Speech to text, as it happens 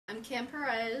I'm Kim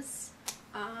Perez.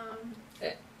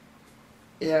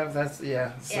 Yeah, that's,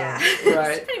 yeah. So, yeah,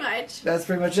 right. pretty much. That's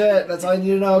pretty much it. That's all you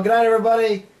need to know. Good night,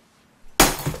 everybody.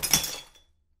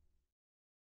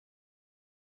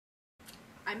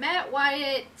 I met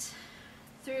Wyatt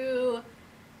through,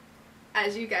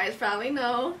 as you guys probably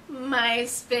know,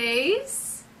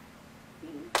 MySpace.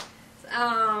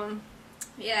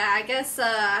 Yeah, I guess,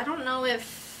 I don't know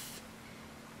if,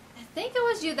 I think it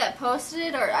was you that posted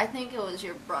it, or I think it was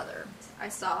your brother. I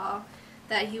saw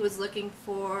that he was looking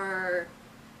for,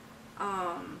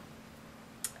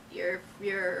 your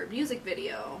music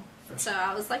video. So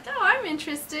I was like, oh, I'm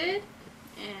interested.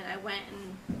 And I went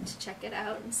to check it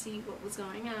out and see what was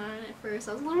going on. At first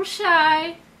I was a little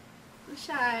shy,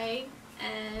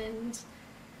 and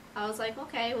I was like,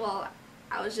 okay, well,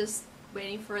 I was just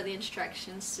waiting for the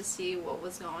instructions to see what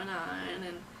was going on,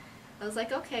 and I was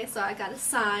like, okay, so I got a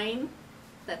sign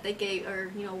that they gave,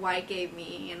 or, you know, White gave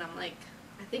me, and I'm like,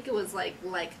 I think it was like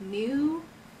new,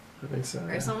 I think so,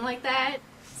 or something like that,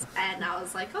 and I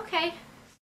was like, okay.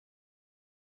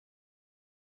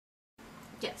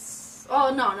 Yes.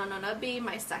 Oh, no, that'd be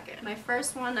my second. My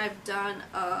first one, I've done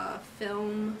a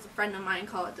film, a friend of mine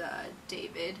called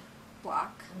David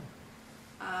Block.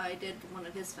 I did one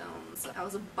of his films. I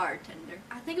was a bartender.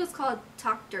 I think it was called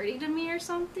Talk Dirty to Me or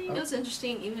something. It was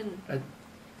interesting. Even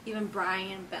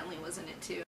Brian Bentley was in it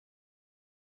too.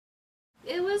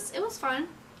 It was fun.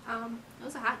 It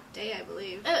was a hot day, I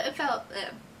believe. It felt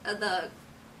the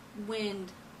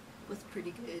wind was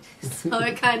pretty good, so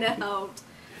it kind of helped.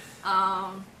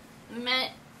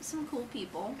 Met some cool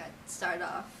people. Got started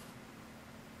off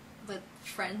with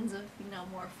friends of, you know,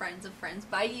 more friends of friends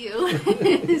by you.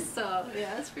 So,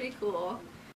 yeah, that's pretty cool.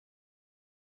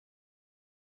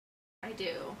 I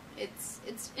do. It's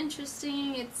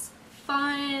interesting, it's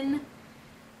fun,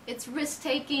 it's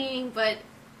risk-taking, but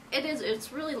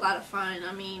it's really a lot of fun.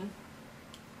 I mean,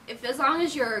 as long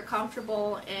as you're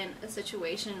comfortable in a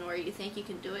situation where you think you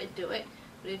can do it, do it.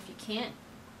 But if you can't,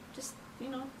 just, you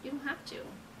know, you don't have to.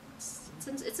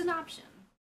 It's an option.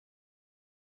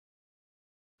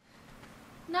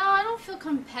 No, I don't feel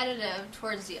competitive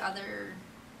towards the other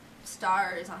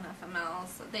stars on FML.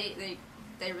 So they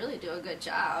really do a good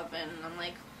job, and I'm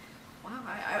like,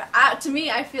 wow. To me,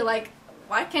 I feel like,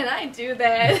 why can't I do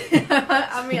that?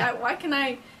 I mean, why can't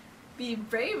I be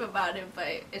brave about it?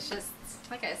 But it's just,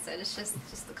 like I said, it's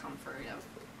just the comfort of.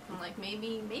 I'm like,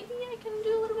 maybe I can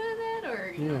do a little bit of that,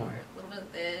 or you know, or a little bit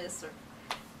of this, or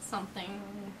something.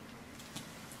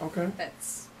 Okay.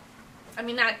 That's, I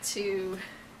mean, not too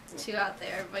out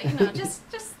there, but you know, just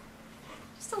a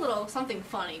little something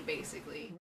funny,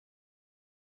 basically.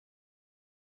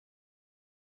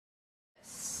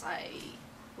 Yes, I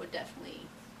would definitely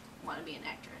want to be an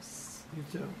actress. You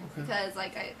too. Okay. Because,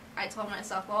 like, I told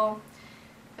myself, well,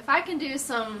 if I can do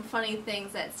some funny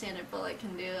things that Sandra Bullock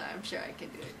can do, I'm sure I can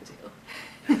do it too.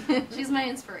 She's my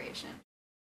inspiration.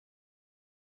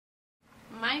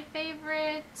 My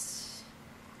favorite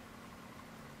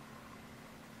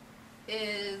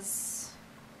is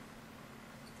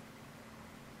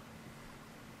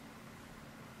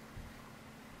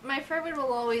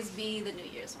will always be the New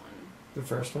Year's one. The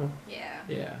first one? Yeah.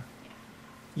 Yeah.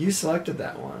 You selected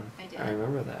that one. I did. I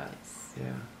remember that. Yes.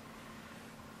 Yeah.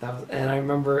 That was, and I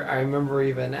remember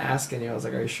even asking you. I was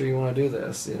like, "Are you sure you want to do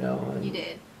this?" You know. And, you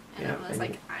did. And yeah, I was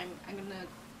like, I'm gonna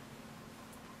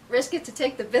risk it to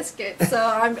take the biscuit, so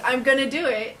I'm gonna do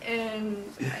it,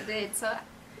 and I did. So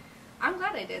I'm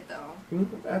glad I did, though.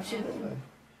 Absolutely.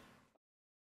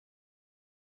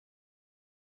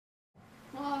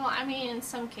 Well, I mean, in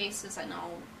some cases, I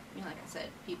know, you know, like I said,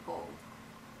 people,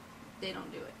 they don't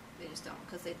do it. They just don't,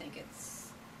 because they think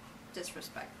it's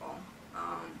disrespectful.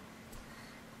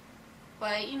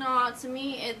 But, you know, to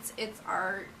me, it's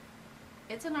art.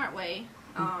 It's an art way.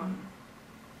 I'm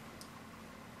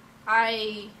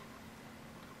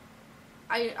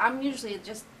usually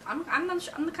just, I'm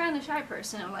the kind of shy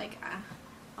person. I'm like,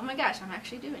 oh my gosh, I'm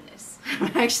actually doing this.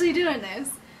 I'm actually doing this.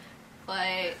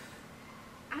 But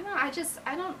I don't know,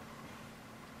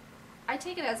 I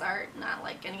take it as art, not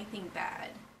like anything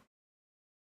bad.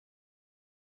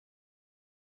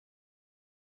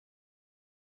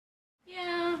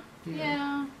 Yeah.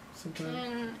 Sometimes.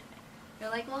 And they're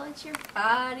like, well, it's your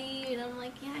body, and I'm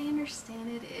like, yeah, I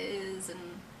understand it is,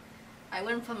 and I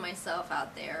wouldn't put myself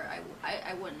out there.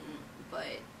 I wouldn't,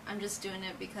 but I'm just doing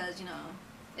it because, you know,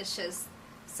 it's just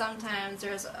sometimes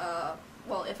there's a,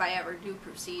 well, if I ever do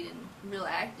proceed in real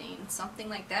acting, something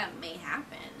like that may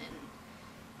happen, and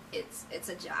it's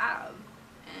a job,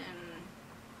 and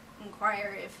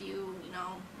inquire if you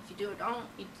know, if you do or don't,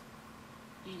 you're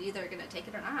either gonna take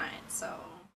it or not, so.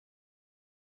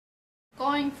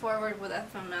 going forward with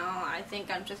FML, I think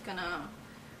I'm just gonna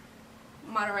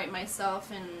moderate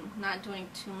myself and not doing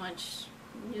too much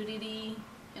nudity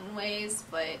in ways,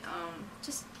 but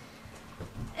just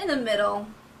in the middle,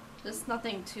 just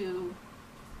nothing too,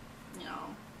 you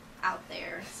know, out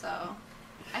there. So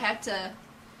I have to,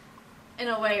 in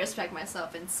a way, respect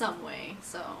myself in some way.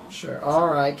 So sure. All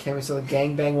right, Kimmy. So the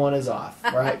gangbang one is off.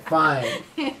 Right? Fine.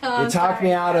 You talked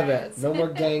me out of it. No more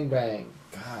gangbang.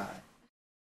 God.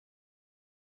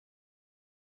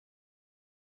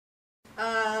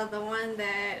 The one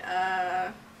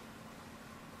that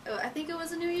I think it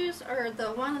was a New Year's, or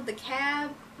the one with the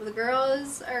cab where the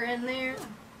girls are in there.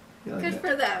 Like Good that?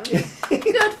 for them.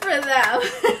 Good for them.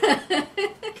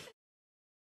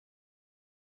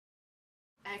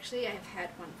 Actually, I've had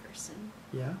one person.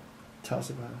 Yeah? Tell us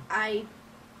about it. I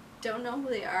don't know who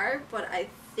they are, but I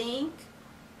think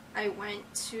I went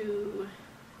to,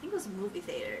 I think it was movie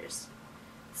theaters.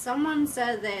 Someone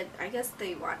said that, I guess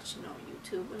they watch, you know,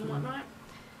 YouTube and whatnot,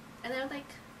 and they're like,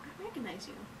 I recognize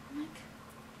you. I'm like,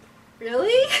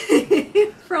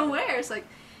 really? From where? It's like,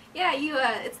 yeah, you,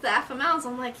 it's the FMLs.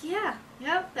 I'm like, yeah,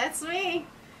 yep, that's me.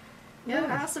 Yeah,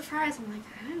 I was surprised. I'm like,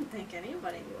 I didn't think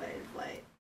anybody would, like.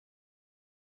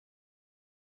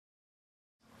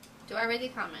 Do I read the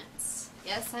comments?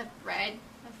 Yes, I've read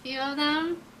a few of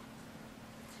them.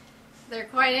 They're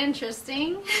quite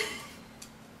interesting.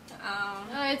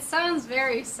 It sounds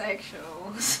very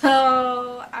sexual,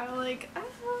 so I'm like,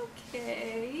 oh,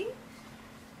 okay.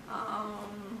 I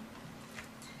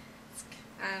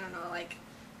don't know, like,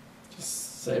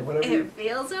 Just say whatever. it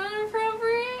feels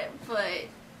inappropriate, but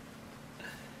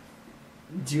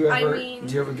Do you ever I mean,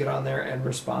 do you ever get on there and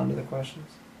respond to the questions?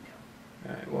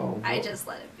 No. All right. Well, I just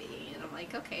let it be, and I'm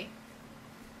like, okay,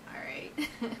 all right.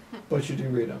 But you do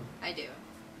read them. I do.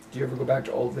 Do you ever go back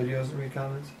to old videos and read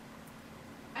comments?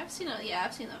 I've seen a few.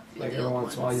 Like of the every old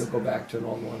once in a while, ones. you'll go back to an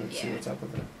old one and see Yeah. what's up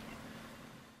with it.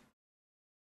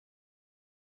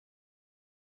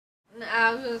 No,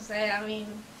 I was gonna say, I mean,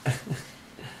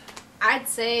 I'd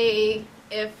say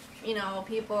if, you know,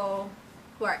 people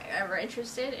who are ever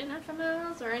interested in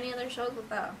FMLs or any other shows with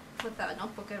the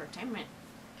Notebook Entertainment,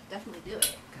 definitely do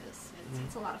it, because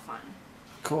it's a lot of fun.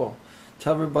 Cool.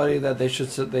 Tell everybody that they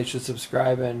should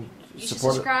subscribe and You should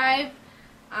support subscribe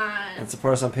and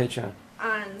support us on Patreon.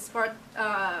 on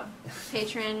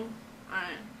Patreon,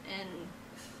 and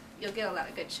you'll get a lot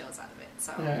of good shows out of it.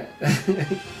 So. All right.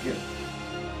 Good.